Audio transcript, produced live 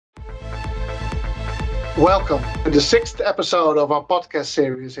Welcome to the sixth episode of our podcast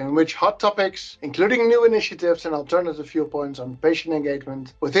series, in which hot topics, including new initiatives and alternative viewpoints on patient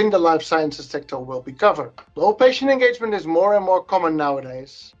engagement within the life sciences sector, will be covered. Though patient engagement is more and more common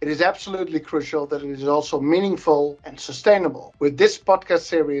nowadays, it is absolutely crucial that it is also meaningful and sustainable. With this podcast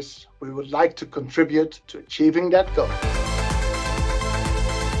series, we would like to contribute to achieving that goal.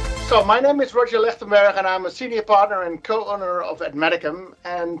 So my name is Roger Legtenberg and I'm a senior partner and co-owner of Advocacy.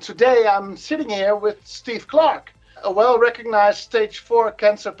 And today I'm sitting here with Steve Clark, a well-recognized stage 4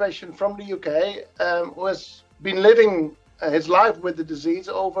 cancer patient from the UK who has been living his life with the disease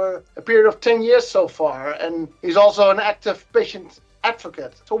over a period of 10 years so far. And he's also an active patient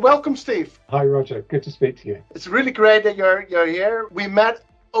advocate. So welcome, Steve. Hi, Roger. Good to speak to you. It's really great that you're here. We met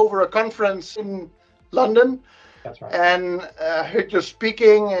over a conference in London. That's right. And I heard you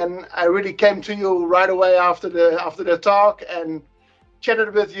speaking, and I really came to you right away after the talk and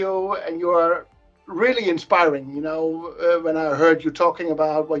chatted with you, and you are really inspiring. You know, when I heard you talking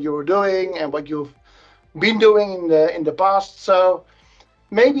about what you were doing and what you've been doing in the past. So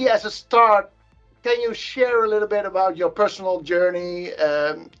maybe as a start, can you share a little bit about your personal journey?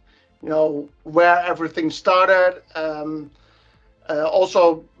 Where everything started.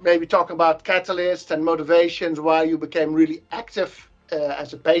 Also, maybe talk about catalysts and motivations, why you became really active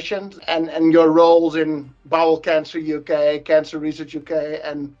as a patient, and your roles in Bowel Cancer UK, Cancer Research UK,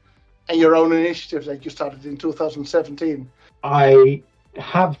 and your own initiatives that you started in 2017. I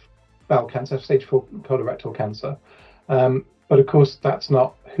have bowel cancer, stage 4 colorectal cancer, but of course that's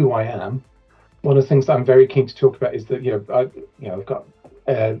not who I am. One of the things that I'm very keen to talk about is that I've got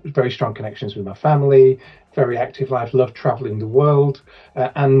very strong connections with my family, very active life, love traveling the world,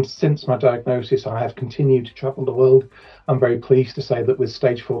 and since my diagnosis I have continued to travel the world. I'm very pleased to say that with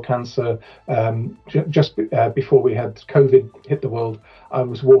stage 4 cancer, just before we had COVID hit the world, I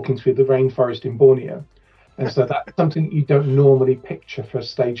was walking through the rainforest in Borneo, and so that's something you don't normally picture for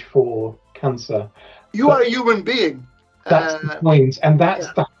stage 4 cancer. You are a human being. That's the point, and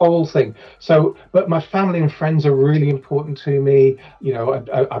that's the whole thing. So, but my family and friends are really important to me. You know,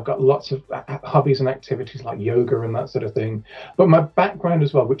 I've got lots of hobbies and activities like yoga and that sort of thing. But my background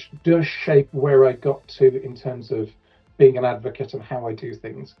as well, which does shape where I got to in terms of being an advocate and how I do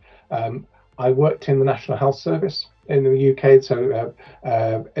things. I worked in the National Health Service in the UK, so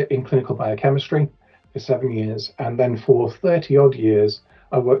in clinical biochemistry for 7 years, and then for 30 odd years,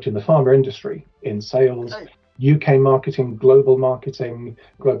 I worked in the pharma industry in sales. Okay. UK marketing, global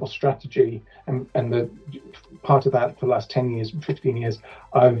strategy, and the part of that for the last 10 years, 15 years,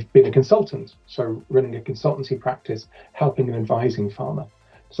 I've been a consultant. So running a consultancy practice, helping and advising pharma.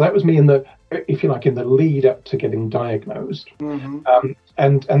 So that was me in the lead up to getting diagnosed. Mm-hmm.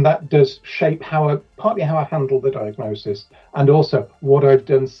 And that does shape partly how I handle the diagnosis, and also what I've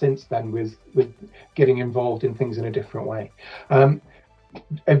done since then with getting involved in things in a different way.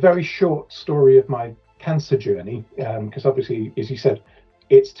 A very short story of my cancer journey, because obviously, as you said,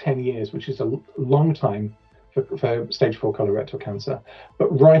 it's 10 years, which is a long time for stage 4 colorectal cancer.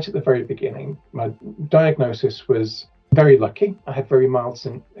 But right at the very beginning, my diagnosis was very lucky. I had very mild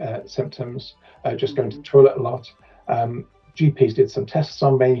symptoms, just going to the toilet a lot. GPs did some tests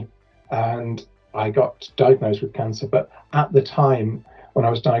on me, and I got diagnosed with cancer. But at the time, when I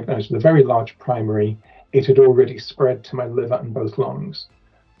was diagnosed with a very large primary, it had already spread to my liver and both lungs.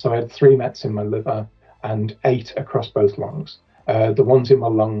 So I had 3 mets in my liver and 8 across both lungs. The ones in my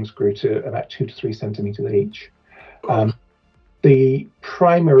lungs grew to about 2 to 3 centimeters each. The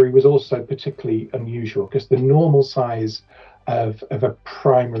primary was also particularly unusual because the normal size of a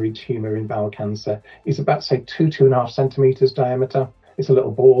primary tumor in bowel cancer is about, say, 2.5 centimeters diameter. It's a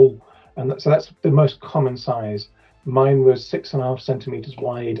little ball, and so that's the most common size. Mine was 6.5 centimeters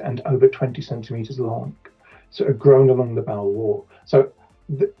wide and over 20 centimeters long, so it had grown along the bowel wall. So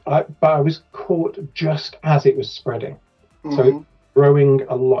but I was caught just as it was spreading, so growing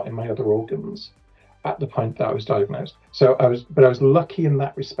a lot in my other organs at the point that I was diagnosed. So I was lucky in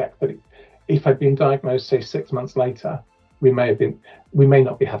that respect that if I'd been diagnosed, say, 6 months later, we may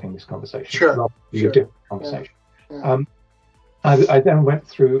not be having this conversation. Sure. A different conversation. Yeah. I then went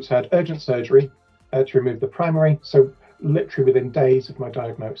through, so I had urgent surgery to remove the primary. So literally within days of my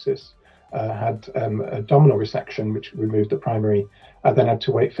diagnosis, had abdominal resection, which removed the primary. I then had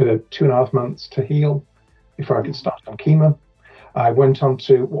to wait for 2.5 months to heal before I could start on chemo. I went on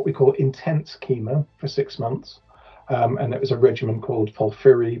to what we call intense chemo for 6 months, and it was a regimen called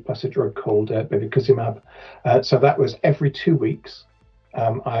FOLFIRI plus a drug called bevacizumab. So that was every 2 weeks.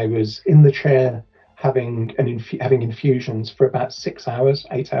 I was in the chair having infusions for about 6 hours,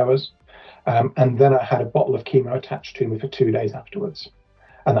 8 hours, and then I had a bottle of chemo attached to me for 2 days afterwards.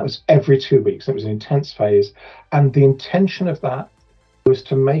 And that was every 2 weeks. It was an intense phase. And the intention of that was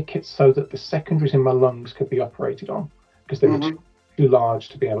to make it so that the secondaries in my lungs could be operated on, because they were too large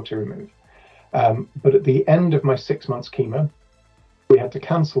to be able to remove. But at the end of my 6 months chemo, we had to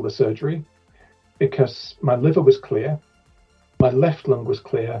cancel the surgery because my liver was clear, my left lung was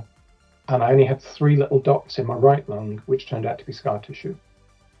clear, and I only had 3 little dots in my right lung, which turned out to be scar tissue.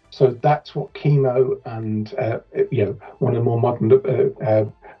 So that's what chemo and one of the more modern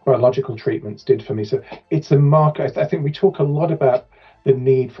biological treatments did for me. So it's a marker. I think we talk a lot about the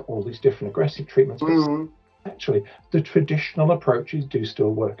need for all these different aggressive treatments, but actually the traditional approaches do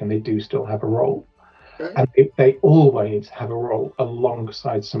still work, and they do still have a role. Okay. And they always have a role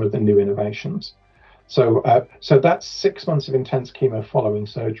alongside some of the new innovations. So that 6 months of intense chemo following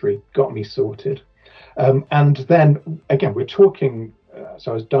surgery got me sorted. And then again, we're talking.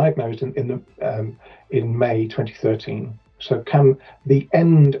 So I was diagnosed in May 2013. So come the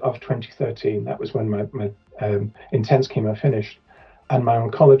end of 2013, that was when my intense chemo finished, and my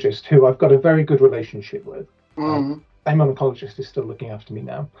oncologist, who I've got a very good relationship with, same oncologist is still looking after me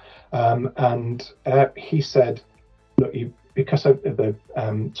now, and he said, look, because of the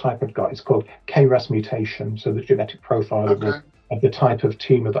type I've got, it's called KRAS mutation, so the genetic profile of the type of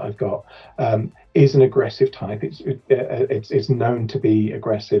tumor that I've got is an aggressive type. It's known to be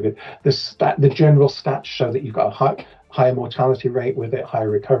aggressive. The general stats show that you've got a higher mortality rate with it, higher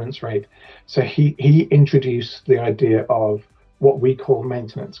recurrence rate. So he introduced the idea of what we call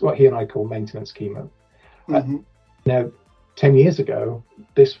maintenance, what he and I call maintenance chemo. Now, 10 years ago,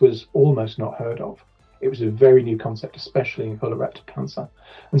 this was almost not heard of. It was a very new concept, especially in colorectal cancer.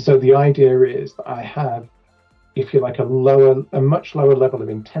 And so the idea is that I have, if you like, a much lower level of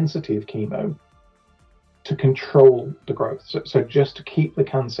intensity of chemo to control the growth. So just to keep the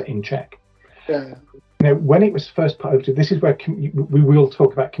cancer in check. Yeah. Now, when it was first piloted, this is where we will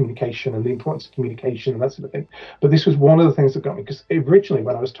talk about communication and the importance of communication and that sort of thing. But this was one of the things that got me, because originally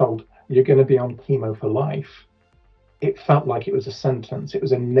when I was told you're going to be on chemo for life, it felt like it was a sentence. It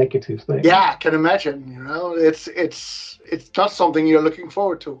was a negative thing. Yeah, I can imagine. It's not something you're looking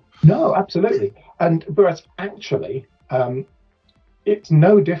forward to. No, absolutely. And whereas actually, it's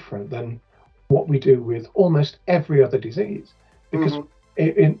no different than what we do with almost every other disease, because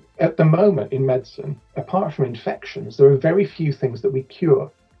at the moment in medicine, apart from infections, there are very few things that we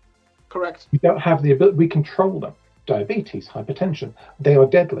cure. Correct. We don't have the ability. We control them. Diabetes, hypertension, they are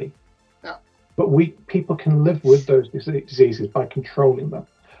deadly. Yeah. But people can live with those diseases by controlling them,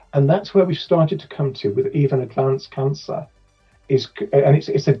 and that's where we've started to come to with even advanced cancer. And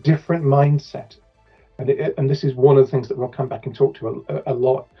it's a different mindset, and this is one of the things that we'll come back and talk to a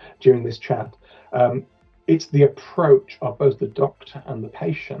lot during this chat. It's the approach of both the doctor and the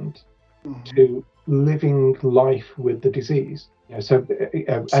patient to living life with the disease. So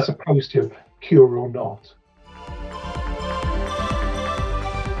as opposed to cure or not.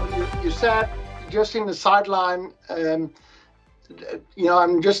 You said just in the sideline. I'm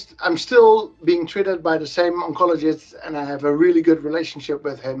still being treated by the same oncologist, and I have a really good relationship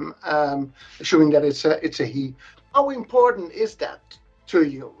with him, assuming that it's a he. How important is that to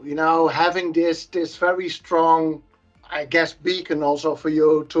you? Having this very strong, I guess, beacon also for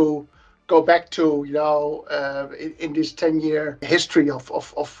you to go back to, in this 10-year history of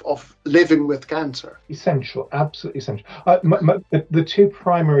living with cancer. Essential, absolutely essential. The two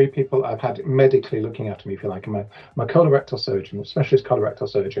primary people I've had medically looking after me, if you like, are my colorectal surgeon, specialist colorectal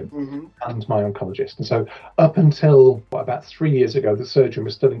surgeon, and my oncologist. And so up until about 3 years ago, the surgeon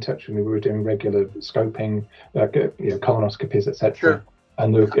was still in touch with me. We were doing regular scoping, colonoscopies, etc. Sure.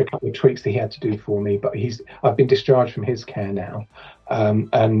 And there were a couple of tweaks that he had to do for me, but I've been discharged from his care now.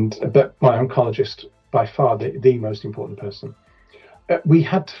 But my oncologist, by far the most important person. We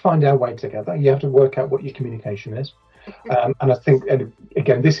had to find our way together. You have to work out what your communication is. And I think, and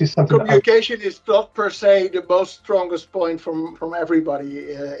again, this is something communication is not per se the most strongest point from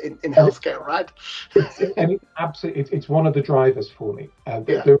everybody in healthcare, right? It's one of the drivers for me.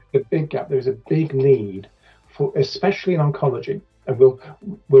 There's a big gap. There's a big need for, especially in oncology, and we'll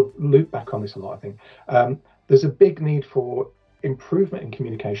loop back on this a lot, I think. There's a big need for improvement in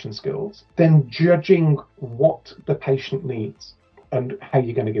communication skills, then judging what the patient needs and how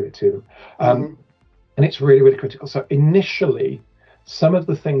you're going to give it to them. And it's really, really critical. So initially, some of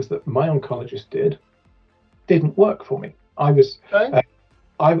the things that my oncologist didn't work for me. I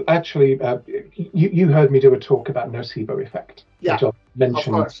actually, you heard me do a talk about nocebo effect. Yeah, which I'll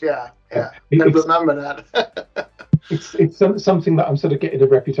mention. Of course, yeah. I remember that. it's something that I'm sort of getting a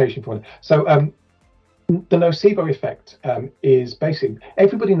reputation for. So the nocebo effect is basically,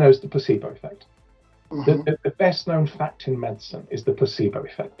 everybody knows the placebo effect. Mm-hmm. The best known fact in medicine is the placebo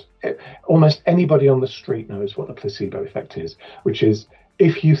effect. Almost anybody on the street knows what the placebo effect is, which is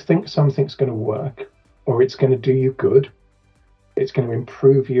if you think something's going to work or it's going to do you good, it's going to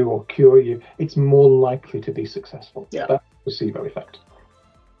improve you or cure you, it's more likely to be successful. Yeah. That's the placebo effect.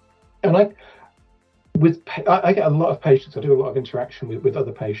 And I get a lot of patients, I do a lot of interaction with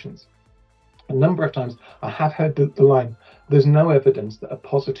other patients. A number of times I have heard the line, there's no evidence that a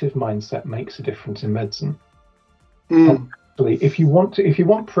positive mindset makes a difference in medicine. And actually, if you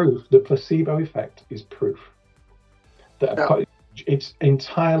want proof, the placebo effect is proof that it's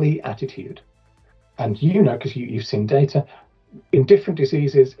entirely attitude. And because you've seen data, in different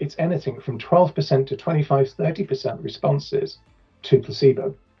diseases, it's anything from 12% to 25, 30% responses to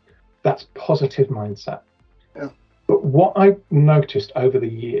placebo. That's positive mindset. Yeah. But what I've noticed over the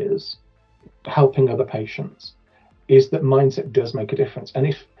years, helping other patients, is that mindset does make a difference.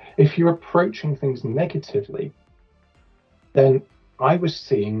 And if you're approaching things negatively, then I was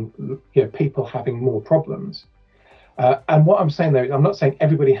seeing people having more problems. And what I'm saying there is, I'm not saying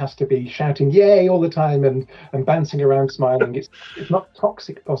everybody has to be shouting "yay" all the time and bouncing around smiling. It's not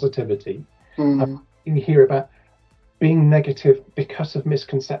toxic positivity. You hear about being negative because of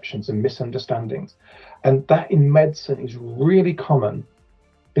misconceptions and misunderstandings, and that in medicine is really common,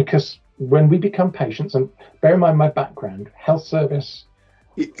 because when we become patients, and bear in mind my background, health service.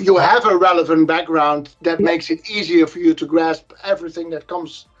 You have a relevant background that makes it easier for you to grasp everything that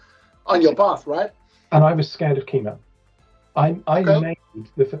comes on your path, right? And I was scared of chemo. I made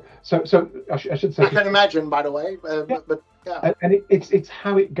so I should say. I can imagine, by the way, but yeah. And it's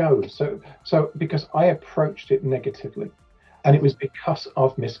how it goes. So because I approached it negatively, and it was because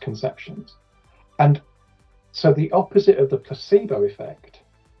of misconceptions, and so the opposite of the placebo effect,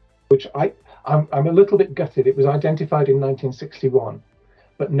 which I'm a little bit gutted. It was identified in 1961,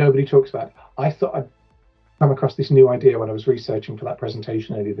 but nobody talks about it. I thought I'd come across this new idea when I was researching for that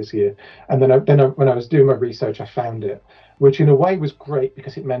presentation earlier this year, and then when I was doing my research, I found it, which in a way was great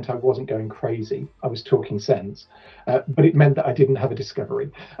because it meant I wasn't going crazy. I was talking sense, but it meant that I didn't have a discovery.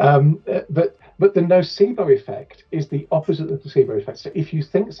 But the nocebo effect is the opposite of the placebo effect. So if you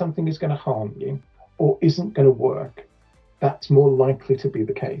think something is going to harm you or isn't going to work, that's more likely to be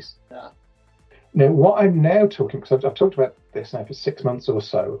the case. Yeah. Now, what I'm now talking, because I've talked about this now for 6 months or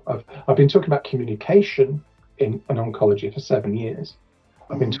so, I've been talking about communication in oncology for 7 years.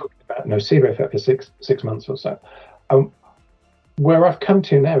 I've been talking about nocebo effect for six months or so. Where I've come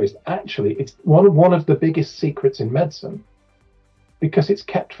to now is actually it's one of the biggest secrets in medicine, because it's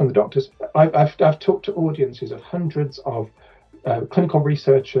kept from the doctors. I've talked to audiences of hundreds of clinical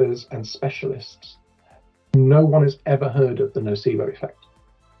researchers and specialists. No one has ever heard of the nocebo effect,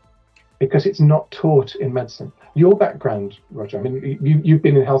 because it's not taught in medicine. Your background, Roger, I mean, you've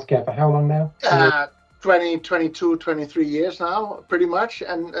been in healthcare for how long now? 22, 23 years now, pretty much,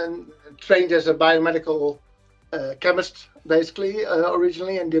 and trained as a biomedical chemist, basically,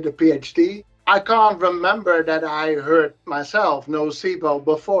 originally, and did a PhD. I can't remember that I heard myself nocebo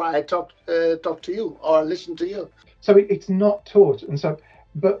before I talked to you or listened to you. So it's not taught,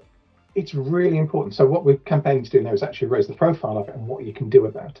 but it's really important. So what we're campaigning to do now is actually raise the profile of it and what you can do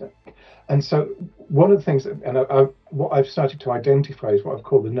about it. And so one of the things, what I've started to identify is what I've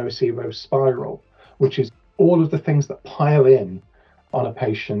called the nocebo spiral, which is all of the things that pile in on a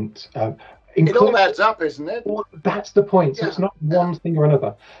patient. It all adds up, isn't it? That's the point. So it's not one thing or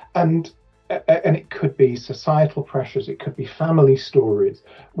another. And it could be societal pressures. It could be family stories.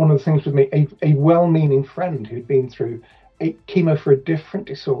 One of the things with me, a well-meaning friend who'd been through chemo for a different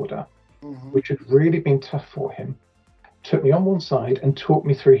disorder, which had really been tough for him, took me on one side and talked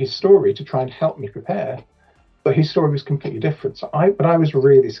me through his story to try and help me prepare. But his story was completely different. So I was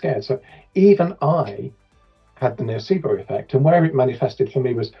really scared. So even I had the nocebo effect, and where it manifested for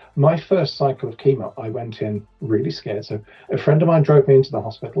me was my first cycle of chemo. I went in really scared. So a friend of mine drove me into the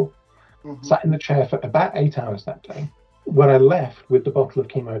hospital, sat in the chair for about 8 hours that day. When I left with the bottle of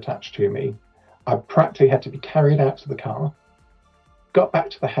chemo attached to me, I practically had to be carried out to the car, got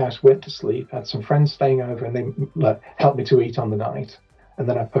back to the house, went to sleep, had some friends staying over, and they helped me to eat on the night. And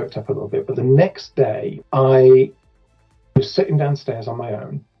then I perked up a little bit. But the next day, I was sitting downstairs on my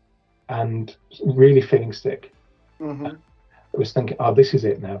own and really feeling sick. I was thinking, oh, this is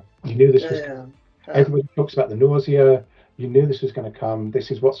it now. You knew this was coming. Everybody talks about the nausea. You knew this was going to come.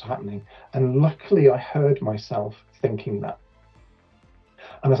 This is what's happening. And luckily, I heard myself thinking that.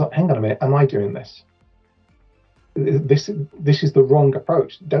 And I thought, hang on a minute, am I doing this? This is the wrong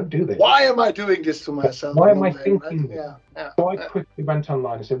approach. Don't do this. Why am I doing this to myself? Why am I thinking this? So I quickly went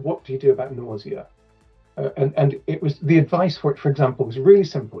online and said, what do you do about nausea? And it was, the advice for it, for example, was really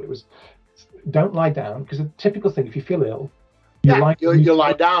simple. It was, don't lie down, because the typical thing, if you feel ill, you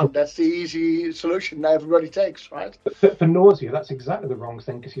lie down. That's the easy solution that everybody takes, right? But for nausea, that's exactly the wrong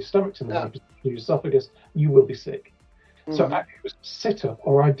thing, because your stomach's in the wrong position, your esophagus, you will be sick. So actually, it was sit up,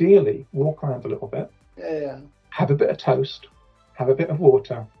 or ideally walk around a little bit. Have a bit of toast, have a bit of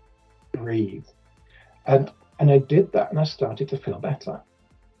water, breathe, and I did that, and I started to feel better.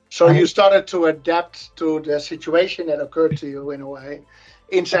 So you started to adapt to the situation that occurred to you in a way,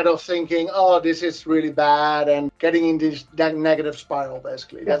 instead of thinking, "Oh, this is really bad," and getting in this negative spiral.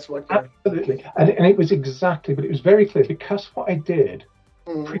 Basically, that's what. Absolutely, and it was exactly, but it was very clear, because what I did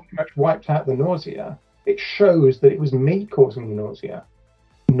pretty much wiped out the nausea. It shows that it was me causing the nausea,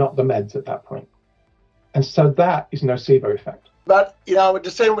 not the meds at that point. And so that is nocebo effect. But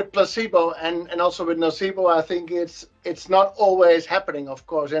the same with placebo and also with nocebo, I think it's not always happening, of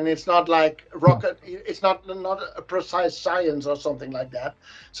course, and it's not like rocket. It's not a precise science or something like that.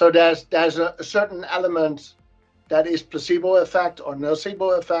 So there's a certain element that is placebo effect or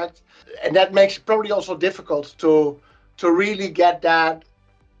nocebo effect, and that makes it probably also difficult to really get that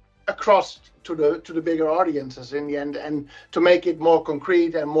across to the bigger audiences in the end, and to make it more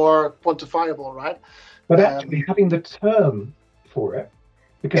concrete and more quantifiable, right? But actually having the term for it,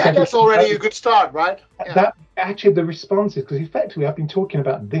 because that's already a good start, right? That actually the responses, because effectively I've been talking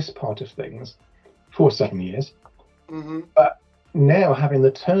about this part of things for 7 years, but now having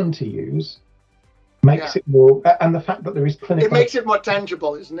the term to use makes it more, and the fact that there is clinical, it makes it more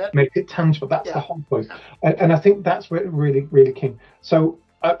tangible, isn't it? Makes it tangible. That's the whole point, and I think that's where it really, really came. So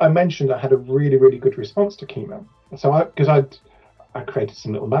I mentioned I had a really, really good response to chemo. So I created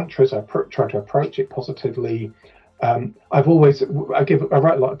some little mantras. I try to approach it positively. I write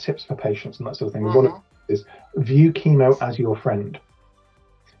a lot of tips for patients and that sort of thing. One of them is view chemo as your friend,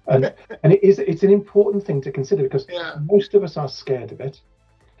 and it's an important thing to consider, because most of us are scared of it.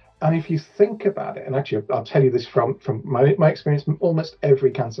 And if you think about it, and actually I'll tell you this from my experience, almost every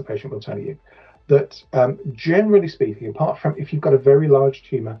cancer patient will tell you that generally speaking, apart from if you've got a very large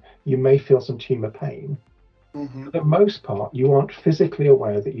tumor, you may feel some tumor pain. For the most part, you aren't physically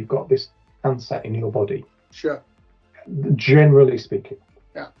aware that you've got this cancer in your body. Sure. Generally speaking.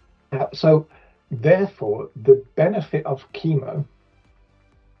 Yeah. So therefore, the benefit of chemo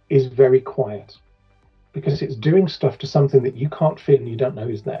is very quiet, because it's doing stuff to something that you can't feel and you don't know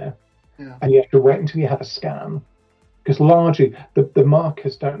is there. And you have to wait until you have a scan, because largely the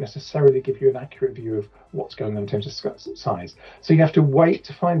markers don't necessarily give you an accurate view of what's going on in terms of size. So you have to wait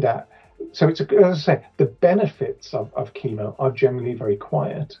to find out. So it's, as I say, the benefits of chemo are generally very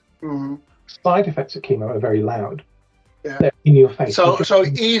quiet. Side effects of chemo are very loud. They're in your face. So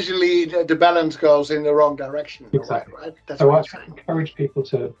easily the balance goes in the wrong direction. Exactly. Right? That's so what I encourage people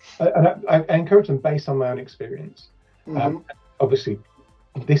to, and I encourage them based on my own experience. Obviously,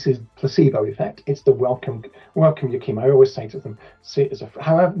 this is placebo effect. It's the welcome your chemo. I always say to them, see it as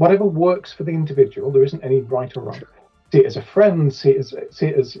whatever works for the individual. There isn't any right or wrong. See it as a friend. See it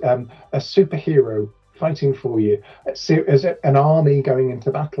as a superhero fighting for you. See it as an army going into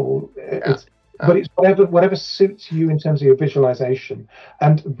battle. But it's whatever suits you in terms of your visualization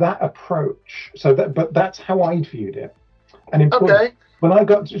and that approach. But that's how I viewed it. And important. When I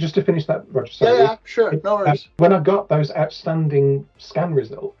got just to finish that, Roger. Sorry, sure, no worries. When I got those outstanding scan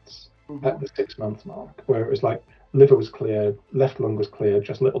results at the 6-month mark, where it was like liver was clear, left lung was clear,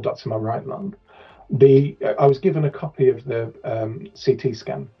 just little dots in my right lung. I was given a copy of the CT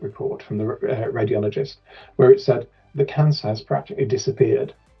scan report from the radiologist, where it said the cancer has practically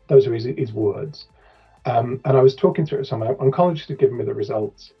disappeared. Those are his words. And I was talking through it. So my oncologist had given me the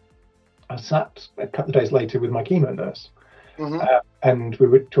results. I sat a couple of days later with my chemo nurse, and we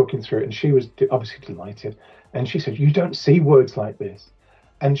were talking through it, and she was obviously delighted. And she said, "You don't see words like this."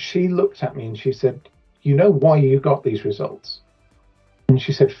 And she looked at me and she said, "You know why you got these results?" And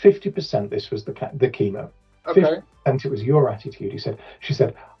she said, 50% this was the chemo. 50% it was your attitude. She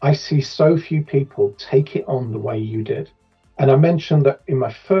said, "I see so few people take it on the way you did." And I mentioned that in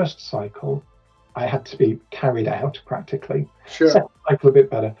my first cycle, I had to be carried out practically. Sure. Second cycle a bit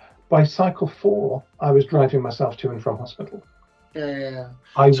better. By cycle 4, I was driving myself to and from hospital.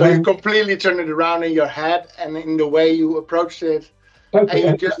 So you completely turned it around in your head and in the way you approached it. Totally.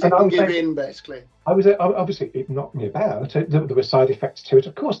 And you just didn't give in, basically. I was obviously, it knocked me about. There were side effects to it.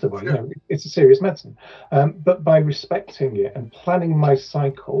 Of course there were. Sure. It's a serious medicine. But by respecting it and planning my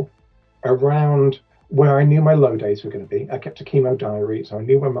cycle around where I knew my low days were going to be, I kept a chemo diary, so I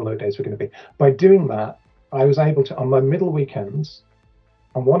knew where my low days were going to be. By doing that, I was able to, on my middle weekends,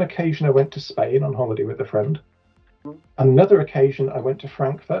 on one occasion I went to Spain on holiday with a friend. Another occasion I went to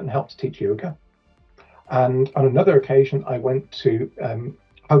Frankfurt and helped teach yoga. And on another occasion I went to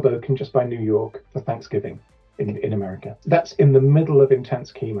Hoboken, just by New York, for Thanksgiving in America. That's in the middle of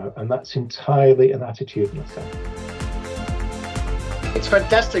intense chemo, and that's entirely an attitudinal thing. It's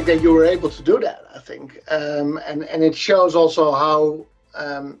fantastic that you were able to do that, I think, and it shows also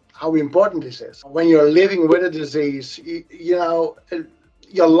how important this is. When you're living with a disease, you know,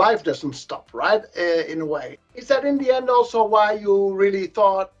 your life doesn't stop, right? In a way. Is that in the end also why you really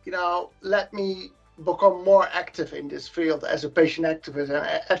thought, you know, let me become more active in this field as a patient activist and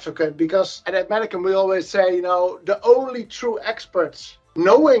advocate? Because at Medicum we always say, you know, the only true experts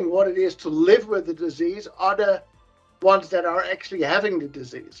knowing what it is to live with the disease are the ones that are actually having the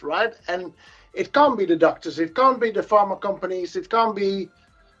disease, right? And it can't be the doctors, it can't be the pharma companies, it can't be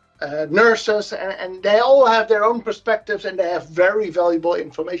nurses, and they all have their own perspectives, and they have very valuable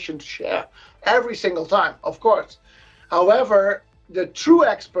information to share every single time, of course. However, the true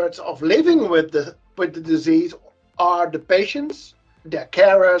experts of living with the disease are the patients, their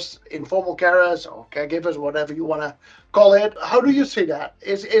carers, informal carers or caregivers, whatever you want to call it. How do you see that?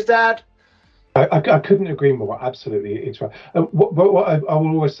 Is that? I couldn't agree more. Absolutely, it's right. What I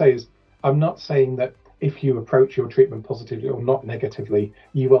will always say is, I'm not saying that if you approach your treatment positively or not negatively,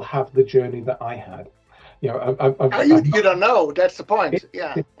 you will have the journey that I had. You know, you don't know. That's the point.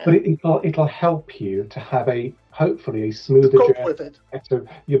 But it'll help you to have hopefully a smoother cope journey. With it. So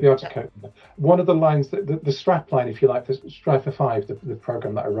you'll be able to cope with it. One of the lines that the strap line, if you like, for Strive for 5, the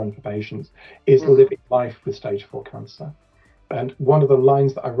program that I run for patients, is living life with stage 4 cancer. And one of the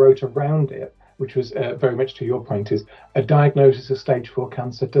lines that I wrote around it, which was very much to your point, is a diagnosis of stage 4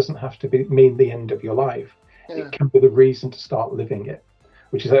 cancer doesn't have to mean the end of your life. Yeah. It can be the reason to start living it,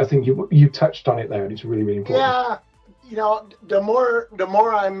 which is, I think you touched on it there, and it's really, really important. Yeah, you know, the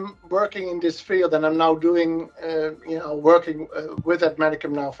more I'm working in this field, and I'm now doing, working with at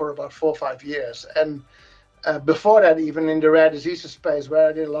Medicum now for about 4 or 5 years, and before that, even in the rare diseases space, where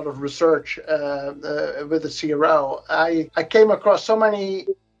I did a lot of research with the CRO, I came across so many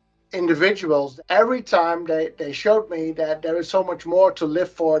individuals. Every time they showed me that there is so much more to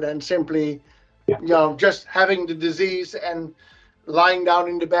live for than simply, just having the disease and lying down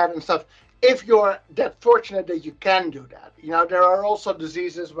in the bed and stuff. If you're that fortunate that you can do that, you know, there are also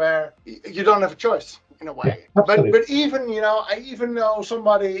diseases where you don't have a choice in a way. But even, you know, I even know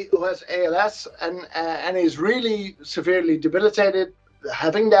somebody who has ALS and is really severely debilitated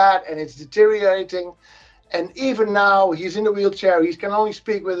having that, and it's deteriorating. And even now, he's in a wheelchair. He can only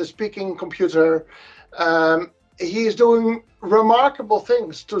speak with a speaking computer. He's doing remarkable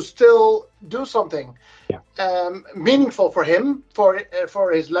things to still do something meaningful for him,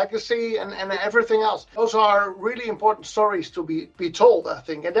 for his legacy and everything else. Those are really important stories to be told, I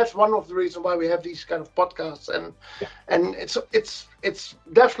think. And that's one of the reasons why we have these kind of podcasts. And it's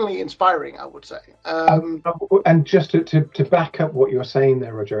definitely inspiring, I would say. And just to back up what you're saying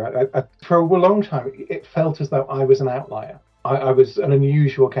there, Roger, for a long time, it felt as though I was an outlier. I was an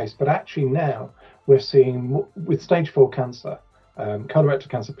unusual case. But actually now we're seeing, with stage 4 cancer, colorectal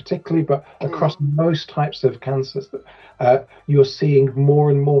cancer particularly, but across most types of cancers, you're seeing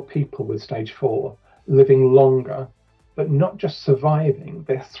more and more people with stage 4 living longer, but not just surviving,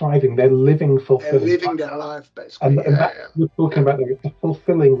 they're thriving, they're living fulfilling. They're living their life, basically. And we're talking about the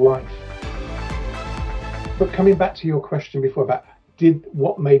fulfilling life. But coming back to your question before about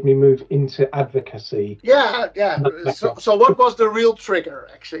what made me move into advocacy? Yeah. So what was the real trigger,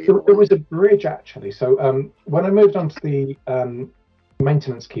 actually? There was a bridge, actually. So when I moved on to the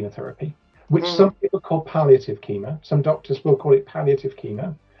maintenance chemotherapy, which some people call palliative chemo, some doctors will call it palliative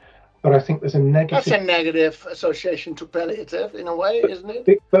chemo, but I think there's a negative... That's a negative association to palliative, in a way, isn't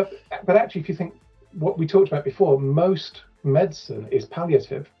it? But actually, if you think what we talked about before, most medicine is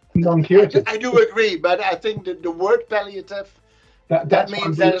palliative, non-curative. I do agree, but I think that the word palliative... That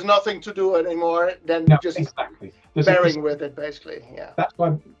means there's nothing to do anymore than bearing with it, basically. Yeah. That's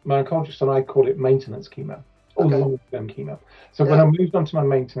why my oncologist and I call it maintenance chemo, or long-term chemo. So when I moved on to my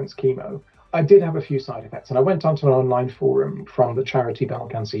maintenance chemo, I did have a few side effects, and I went onto an online forum from the charity Bowel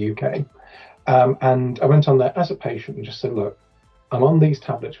Cancer UK, and I went on there as a patient and just said, look, I'm on these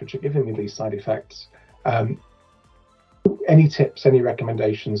tablets which are giving me these side effects. Any tips, any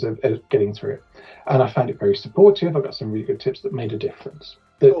recommendations of getting through it? And I found it very supportive. I got some really good tips that made a difference.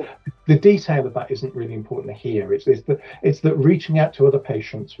 The detail of that isn't really important here. It's that reaching out to other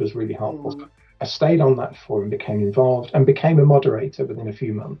patients was really helpful. I stayed on that forum, became involved, and became a moderator within a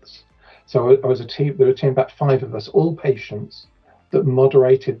few months. So I was there were a team, about 5 of us, all patients, that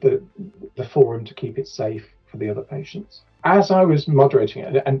moderated the forum to keep it safe for the other patients. As I was moderating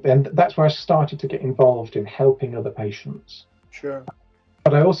it, and that's where I started to get involved in helping other patients. Sure.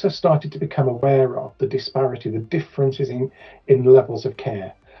 But I also started to become aware of the disparity, the differences in levels of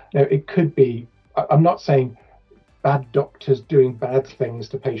care. Now, it could be, I'm not saying bad doctors doing bad things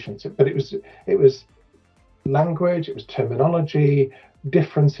to patients, but it was language, it was terminology,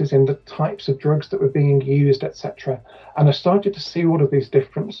 differences in the types of drugs that were being used, etc. And I started to see all of these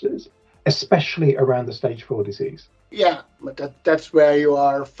differences, especially around the stage 4 disease. Yeah, but that's where you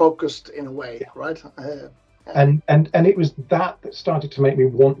are focused in a way, right? And it was that started to make me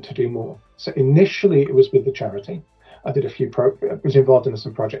want to do more. So initially it was with the charity. I did was involved in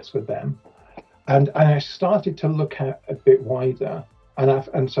some projects with them, and I started to look at a bit wider.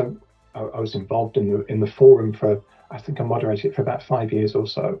 So I was involved in the forum for, I think I moderated it for about 5 years or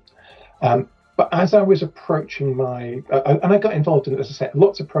so. But as I was approaching and I got involved in, as I said,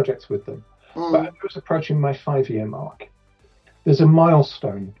 lots of projects with them. But as I was approaching my 5-year mark, there's a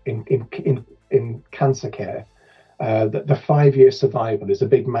milestone in cancer care that the 5-year survival is a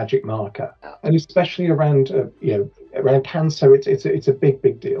big magic marker, and especially around around cancer, it's a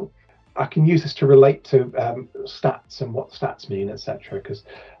big deal. I can use this to relate to stats and what stats mean, etc. Because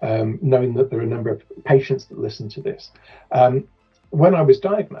knowing that there are a number of patients that listen to this, when I was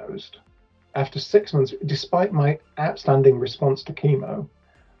diagnosed, after 6 months, despite my outstanding response to chemo,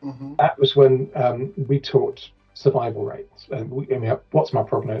 that was when we taught survival rates. What's my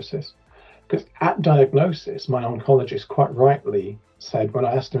prognosis? Because at diagnosis, my oncologist quite rightly said, when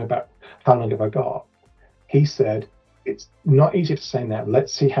I asked him about how long have I got, he said, it's not easy to say now,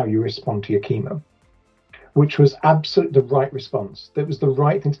 let's see how you respond to your chemo, which was absolutely the right response. That was the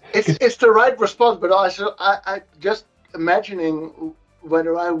right thing. It's the right response, but also I just imagining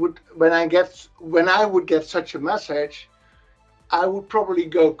whether when I would get such a message, I would probably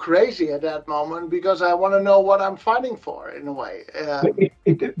go crazy at that moment because I want to know what I'm fighting for in a way.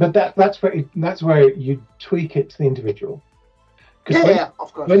 But that's where you tweak it to the individual. Yeah,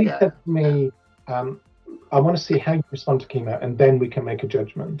 of course. When he said to me, I want to see how you respond to chemo, and then we can make a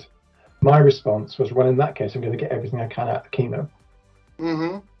judgment. My response was, well, in that case, I'm going to get everything I can out of chemo.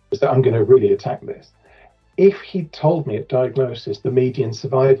 Is that I'm going to really attack this. If he'd told me at diagnosis the median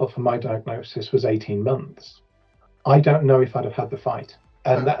survival for my diagnosis was 18 months, I don't know if I'd have had the fight.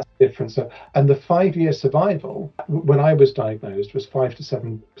 And that's the difference. And the 5-year survival, when I was diagnosed, was 5 to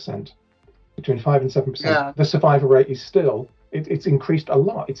 7%. Between 5 and 7%. Yeah. The survival rate is still, it's increased a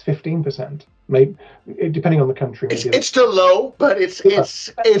lot. It's 15%. Maybe, depending on the country. It's still low, but it's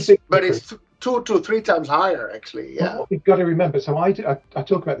 2 to 3 times higher, actually. Yeah. What we've got to remember, so I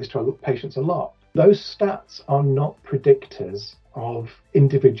talk about this to patients a lot. Those stats are not predictors of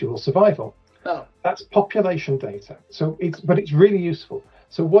individual survival. No. That's population data. But it's really useful.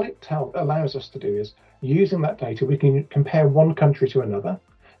 So what it allows us to do is, using that data, we can compare one country to another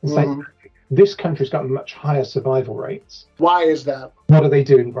and say, this country's got much higher survival rates. Why is that? What are they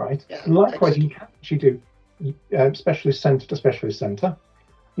doing right? Yeah, and likewise, you can actually do specialist centre to specialist centre.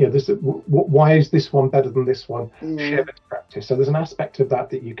 Why is this one better than this one? Share best practice. So there's an aspect of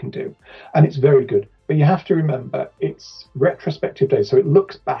that you can do, and it's very good. But you have to remember, it's retrospective data, so it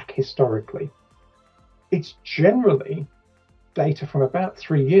looks back historically. It's generally data from about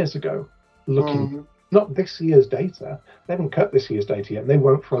 3 years ago, looking not this year's data. They haven't cut this year's data yet, and they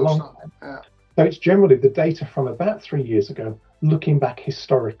won't for a long time. Yeah. So it's generally the data from about 3 years ago, looking back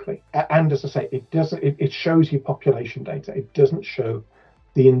historically. And as I say, it shows you population data. It doesn't show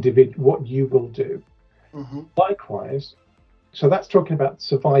the individual what you will do. Likewise, so that's talking about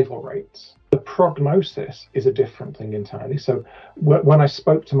survival rates. The prognosis is a different thing entirely. So when I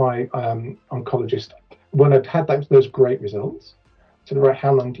spoke to my oncologist, when I'd had those great results, I said, right,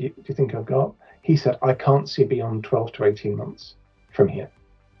 how long do you think I've got? He said, I can't see beyond 12 to 18 months from here.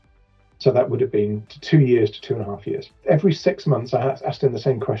 So that would have been 2 years to 2.5 years. Every 6 months, I asked him the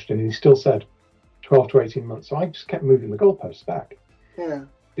same question, and he still said 12 to 18 months. So I just kept moving the goalposts back. Yeah.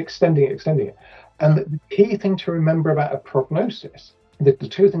 Extending it. And the key thing to remember about a prognosis, the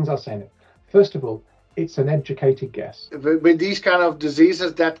two things I'll say in it. First of all, it's an educated guess. With these kind of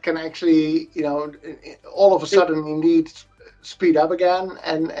diseases that can actually, all of a sudden indeed speed up again,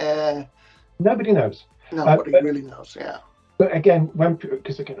 and nobody knows. Nobody really knows, yeah. But again,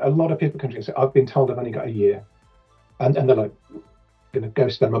 because a lot of people come to me and say, I've been told I've only got a year. And they're like, I'm going to go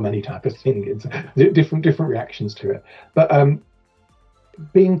spend my money type of thing. It's different reactions to it. But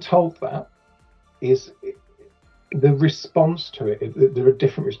being told that is the response to it. There are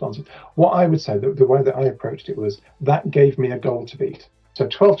different responses. What I would say, the way that I approached it was, that gave me a goal to beat. So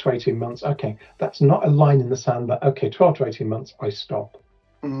 12 to 18 months, okay, that's not a line in the sand that, okay, 12 to 18 months, I stop.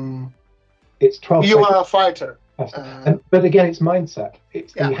 It's 12 You are a fighter. But again, it's mindset.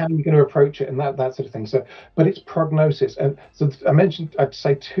 It's how you're going to approach it and that sort of thing. So, but it's prognosis. And so I'd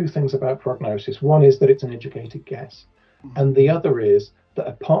say two things about prognosis. One is that it's an educated guess. And the other is that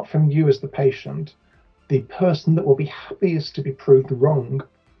apart from you as the patient, the person that will be happiest to be proved wrong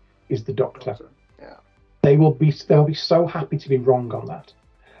is the doctor. Yeah. They'll be so happy to be wrong on that.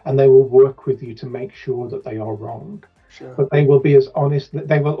 And they will work with you to make sure that they are wrong. Sure. But they will be as honest,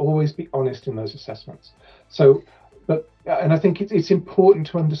 they will always be honest in those assessments. So, and I think it's important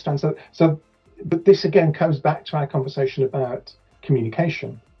to understand. But this again comes back to our conversation about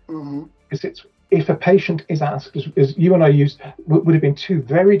communication. Because if a patient is asked, as you and I used, would have been two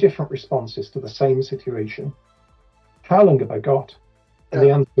very different responses to the same situation. How long have I got?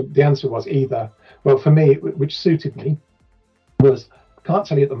 And the answer was either, well, for me, which suited me, was can't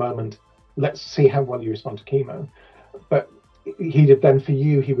tell you at the moment. Let's see how well you respond to chemo. But he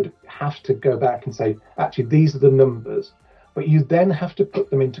would have to go back and say, actually, these are the numbers. But you then have to put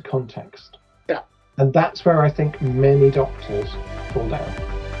them into context. Yeah. And that's where I think many doctors fall down.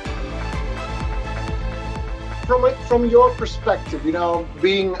 From your perspective,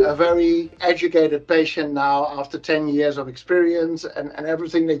 being a very educated patient now after 10 years of experience and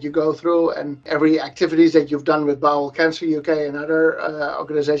everything that you go through and every activities that you've done with Bowel Cancer UK and other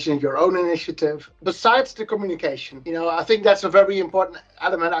organizations, your own initiative, besides the communication, I think that's a very important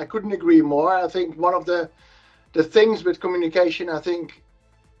element. I couldn't agree more. I think one of the things with communication, I think,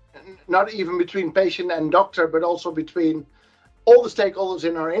 not even between patient and doctor, but also between all the stakeholders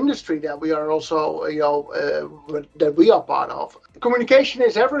in our industry that we are also, that we are part of. Communication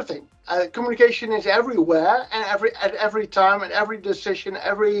is everything. Communication is everywhere and at every time and every decision,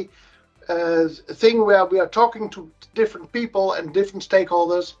 every thing where we are talking to different people and different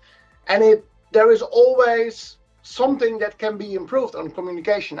stakeholders. And there is always something that can be improved on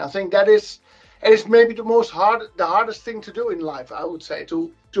communication. I think it is maybe the hardest thing to do in life, I would say,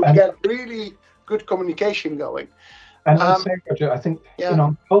 to get really good communication going. And I'd say, Roger, I think in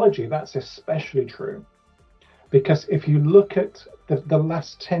oncology, that's especially true. Because if you look at the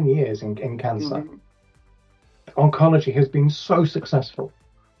last 10 years in cancer, oncology has been so successful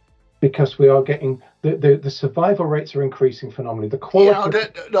because we are getting, the survival rates are increasing phenomenally. The quality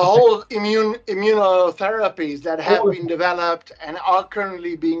the whole immunotherapies that have been developed and are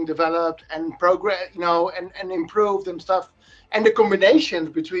currently being developed and progress, and improved and stuff. And the combinations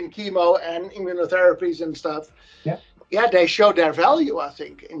between chemo and immunotherapies and stuff. Yeah, they show their value, I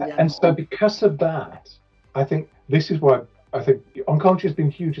think, in general. And so because of that, I think this is why I think oncology has been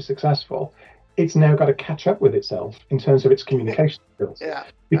hugely successful. It's now got to catch up with itself in terms of its communication skills. Yeah.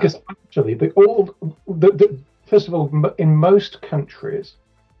 Because actually, first of all, in most countries,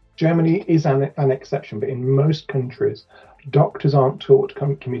 Germany is an exception, but in most countries, doctors aren't taught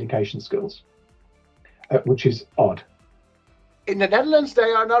communication skills, which is odd. In the Netherlands, they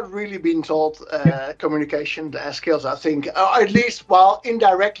are not really being taught communication skills, I think. At least,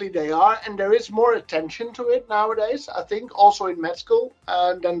 indirectly they are. And there is more attention to it nowadays, I think, also in med school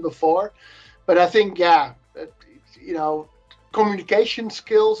than before. But I think, communication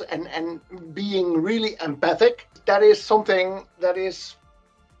skills and being really empathic, that is something that is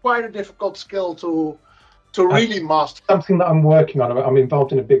quite a difficult skill to really master. Something that I'm working on. I'm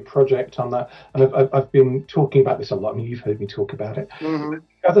involved in a big project on that, and I've been talking about this a lot. I mean, you've heard me talk about it.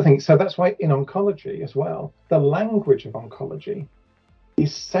 Other things. So that's why in oncology as well, the language of oncology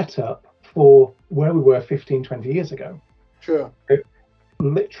is set up for where we were 15, 20 years ago. Sure.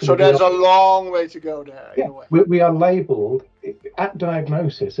 Literally. So there's a long way to go there. Yeah, in a way. We are labelled at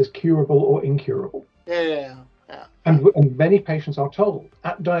diagnosis as curable or incurable. Yeah. And many patients are told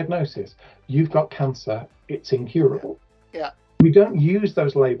at diagnosis, you've got cancer, it's incurable. Yeah. We don't use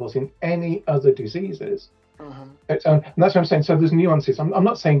those labels in any other diseases. And that's what I'm saying. So there's nuances. I'm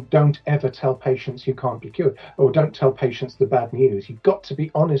not saying don't ever tell patients you can't be cured, or don't tell patients the bad news. You've got to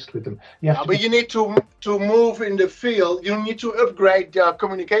be honest with them. You need to move in the field. You need to upgrade your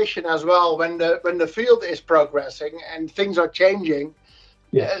communication as well when the field is progressing and things are changing.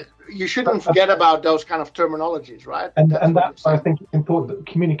 Yeah, you shouldn't forget about those kind of terminologies, right? And that's why I think it's important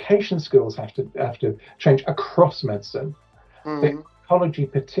that communication skills have to change across medicine. In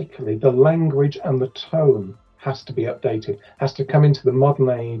oncology particularly, the language and the tone has to be updated, has to come into the modern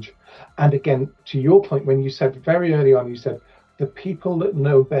age. And again, to your point, when you said very early on, you said the people that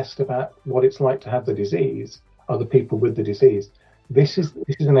know best about what it's like to have the disease are the people with the disease. This is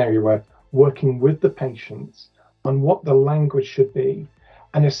an area where working with the patients on what the language should be.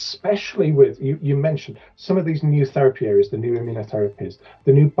 And especially with, you mentioned some of these new therapy areas, the new immunotherapies,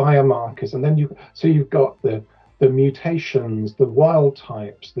 the new biomarkers, and then you've got the mutations, the wild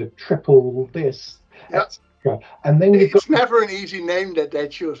types, the triple this. Yep. And then you've got It's never an easy name that they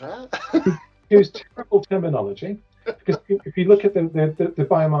choose, huh? use terrible terminology. Because if you look at the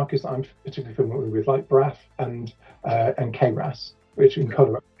biomarkers that I'm particularly familiar with, like BRAF and KRAS, which in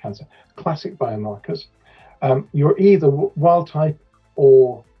colorectal cancer, classic biomarkers, you're either wild type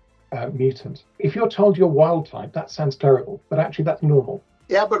or mutant. If you're told you're wild type, that sounds terrible, but actually that's normal.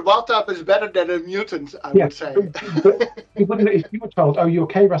 Yeah, but wild type is better than a mutant, I would say. But if you were told, oh, you're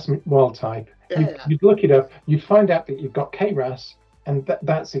KRAS wild type, you'd look it up, you'd find out that you've got KRAS, and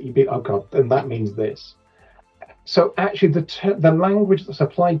that's it. You'd be, oh God, and that means this. So actually, the language that's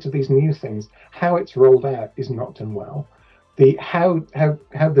applied to these new things, how it's rolled out, is not done well. How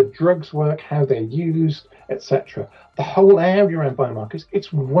the drugs work, how they're used, etc. The whole area around biomarkers,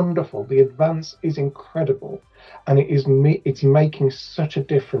 it's wonderful. The advance is incredible, and it's making such a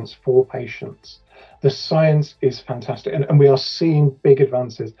difference for patients. The science is fantastic, and we are seeing big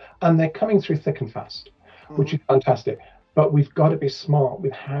advances, and they're coming through thick and fast, which is fantastic. But we've got to be smart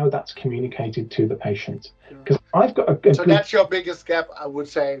with how that's communicated to the patient. Because I've got so that's your biggest gap, I would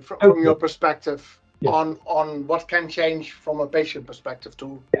say, from your perspective. Yeah. On what can change from a patient perspective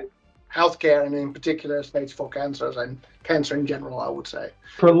to healthcare, and in particular stage 4 cancers and cancer in general, I would say.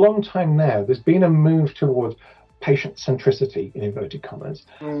 For a long time now, there's been a move towards patient centricity, in inverted commas.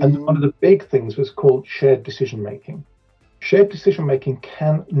 And one of the big things was called shared decision making. Shared decision making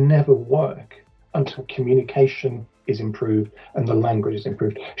can never work until communication is improved and the language is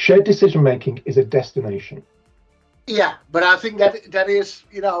improved. Shared decision making is a destination. Yeah, but I think that is,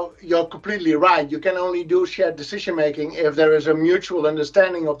 you're completely right. You can only do shared decision making if there is a mutual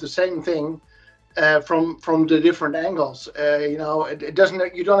understanding of the same thing from the different angles. It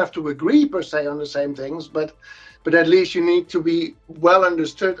doesn't. You don't have to agree per se on the same things, but at least you need to be well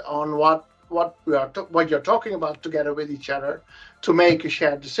understood on what you're talking about together with each other to make a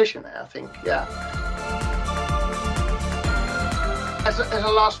shared decision. I think, yeah. As a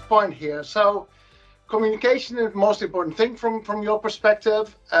last point here, so. Communication is the most important thing from your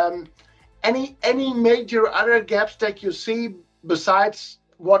perspective. Any major other gaps that you see besides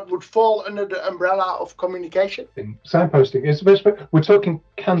what would fall under the umbrella of communication? Signposting is, we're talking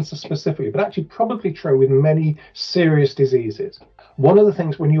cancer specifically, but actually probably true with many serious diseases. One of the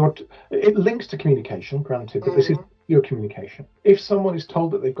things it links to communication, granted, but this is your communication. If someone is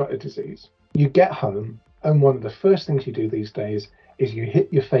told that they've got a disease, you get home, and one of the first things you do these days is you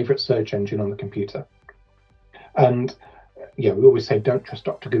hit your favorite search engine on the computer. And we always say don't trust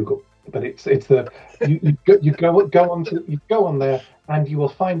Dr. Google, but it's you go on there and you will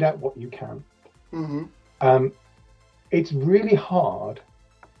find out what you can. It's really hard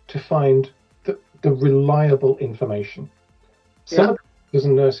to find the reliable information. Some doctors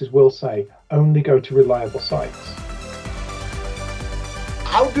and nurses will say only go to reliable sites.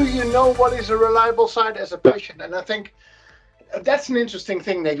 How do you know what is a reliable site as a patient? And I think that's an interesting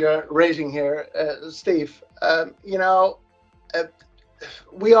thing that you're raising here, Steve.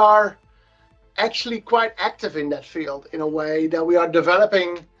 We are actually quite active in that field in a way that we are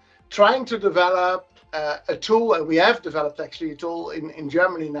trying to develop a tool, and we have developed actually a tool in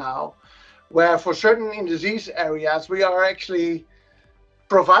Germany now, where for certain disease areas we are actually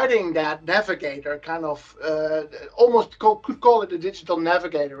providing that navigator, kind of could call it a digital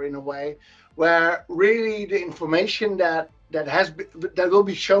navigator in a way, where really the information that will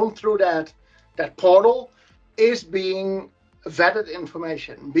be shown through that portal is being vetted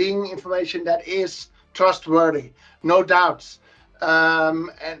information, being information that is trustworthy, no doubts,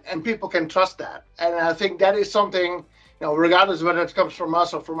 and people can trust that. And I think that is something, regardless of whether it comes from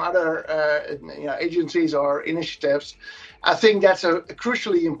us or from other agencies or initiatives, I think that's a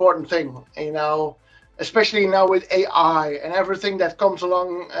crucially important thing, especially now with AI and everything that comes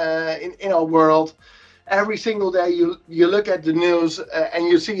along in our world. Every single day you look at the news and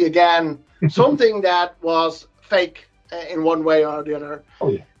you see again something that was fake in one way or the other. Oh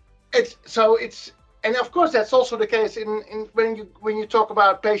yeah. And of course that's also the case in when you talk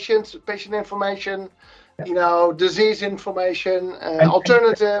about patient information, disease information,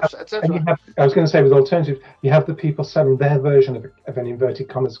 alternatives, etc. I was going to say with alternatives, you have the people selling their version of an inverted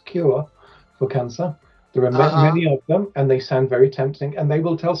commas cure for cancer. There are many of them, and they sound very tempting, and they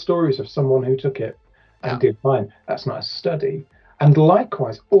will tell stories of someone who took it and did fine. That's not a study. And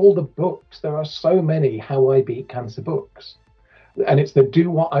likewise, all the books, there are so many How I Beat Cancer books. And it's the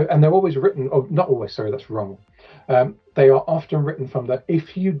and they're always written, or not always, sorry, that's wrong. They are often written from the,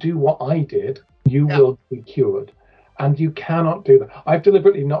 if you do what I did, you will be cured. And you cannot do that. I've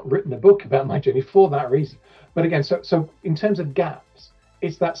deliberately not written a book about my journey for that reason. But again, so in terms of gaps,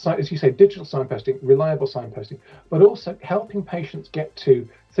 it's that site, as you say, digital signposting, reliable signposting, but also helping patients get to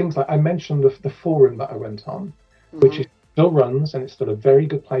things like I mentioned the forum that I went on, which is still runs, and it's still a very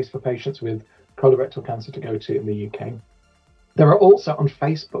good place for patients with colorectal cancer to go to in the UK. There are also on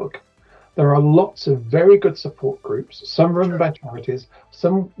Facebook, there are lots of very good support groups, some run by charities,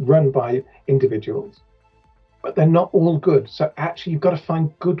 some run by individuals, but they're not all good. So actually you've got to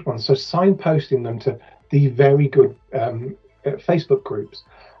find good ones. So signposting them to the very good Facebook groups.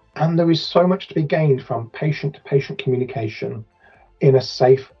 And there is so much to be gained from patient-to-patient communication in a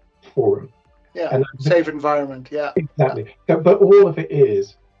safe forum. Yeah, and safe environment, yeah. Exactly. But all of it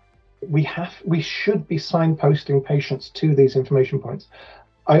is, we should be signposting patients to these information points.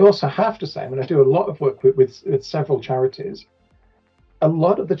 I also have to say, I mean, I do a lot of work with several charities. A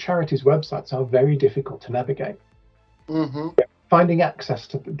lot of the charities' websites are very difficult to navigate. Finding access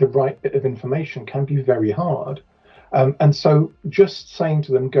to the right bit of information can be very hard. And so just saying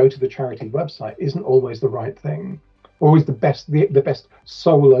to them, go to the charity website isn't always the right thing, always the best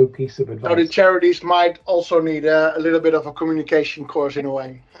solo piece of advice. So the charities might also need a little bit of a communication course in a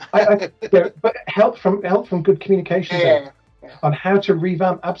way. But help from good communication on how to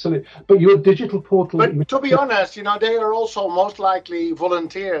revamp, absolutely. But your digital portal. But to be honest, they are also most likely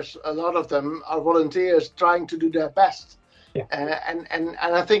volunteers. A lot of them are volunteers trying to do their best. Yeah. And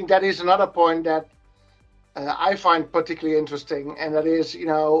I think that is another point that I find particularly interesting, and that is,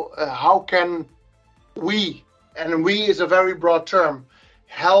 how can we, and we is a very broad term,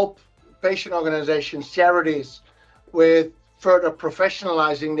 help patient organizations, charities, with further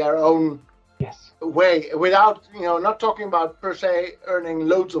professionalizing their own way, without, not talking about per se earning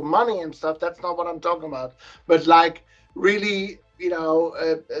loads of money and stuff. That's not what I'm talking about. But like really,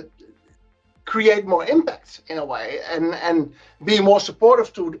 create more impact in a way, and be more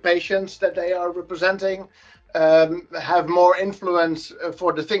supportive to the patients that they are representing, have more influence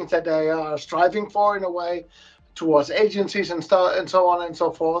for the things that they are striving for in a way, towards agencies and so on and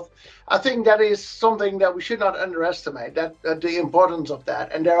so forth. I think that is something that we should not underestimate, that the importance of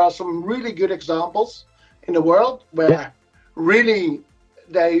that. And there are some really good examples in the world where really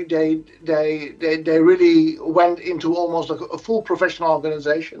they really went into almost a full professional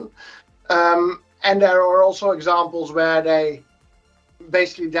organization. And there are also examples where there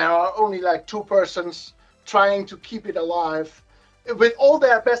are only like two persons trying to keep it alive with all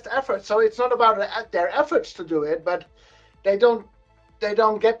their best efforts. So it's not about their efforts to do it, but they don't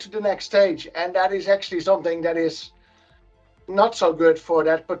get to the next stage. And that is actually something that is not so good for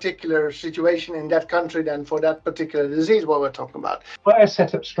that particular situation in that country than for that particular disease, what we're talking about. Well, I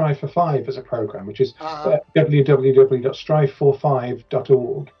set up Strive for 5 as a program, which is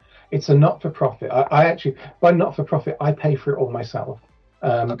www.strive45.org. It's a not-for-profit. I actually, by not-for-profit, I pay for it all myself.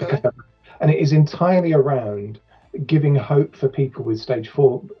 And it is entirely around giving hope for people with stage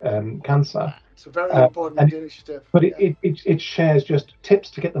 4 cancer. It's a very important initiative. But it shares just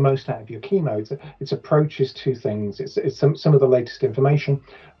tips to get the most out of your chemo. It's approaches to things. It's some of the latest information,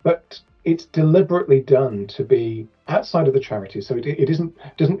 but it's deliberately done to be outside of the charity. So it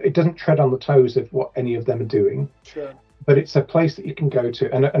doesn't tread on the toes of what any of them are doing. Sure. But it's a place that you can go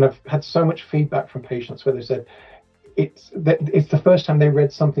to, and I've had so much feedback from patients where they said it's the first time they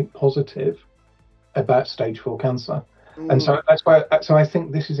read something positive about stage 4 cancer, and so that's why. So I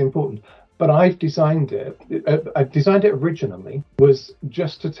think this is important. But I've designed it. I designed it originally was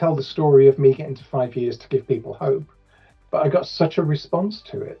just to tell the story of me getting to 5 years to give people hope. But I got such a response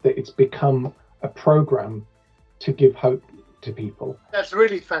to it that it's become a program to give hope to people. That's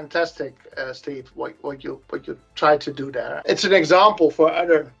really fantastic, Steve, what you try to do there. It's an example for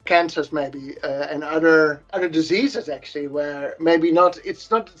other cancers maybe, and other diseases actually, where maybe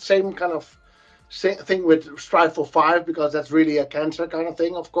it's not the same kind of thing with Strive for 5, because that's really a cancer kind of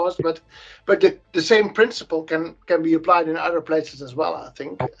thing, of course, but the same principle can be applied in other places as well, I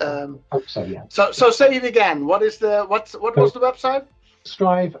think. Hope so, yeah. So say it again. What was the website?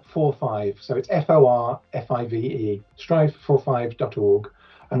 Strive45. So it's FORFIVE, strive45.org.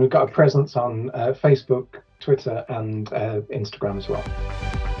 And we've got a presence on Facebook, Twitter, and Instagram as well.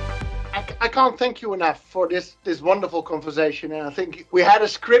 I can't thank you enough for this wonderful conversation, and I think we had a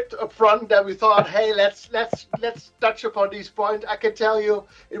script up front that we thought, hey, let's touch upon these points. I can tell you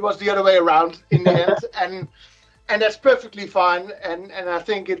it was the other way around in the end, and that's perfectly fine. And I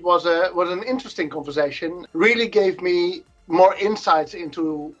think it was an interesting conversation. Really gave me more insights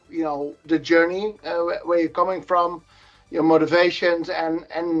into the journey, where you're coming from, your motivations, and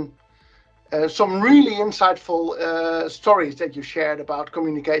some really insightful stories that you shared about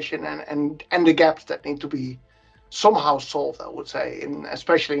communication and the gaps that need to be somehow solved, I would say,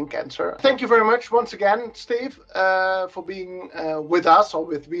 especially in cancer. Thank you very much once again, Steve, for being with us or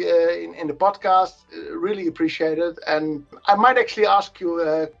with me in the podcast. Really appreciate it. And I might actually ask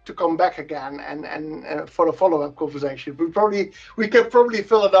you to come back again and for a follow-up conversation. We could probably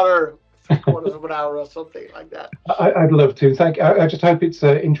fill another 3/4 of an hour or something like that. I'd love to. Thank you. I just hope it's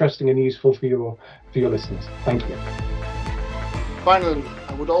interesting and useful for your listeners. Thank you. Finally,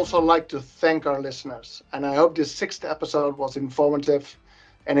 I would also like to thank our listeners, and I hope this 6th episode was informative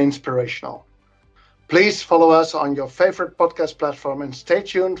and inspirational. Please follow us on your favorite podcast platform and stay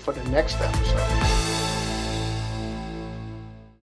tuned for the next episode.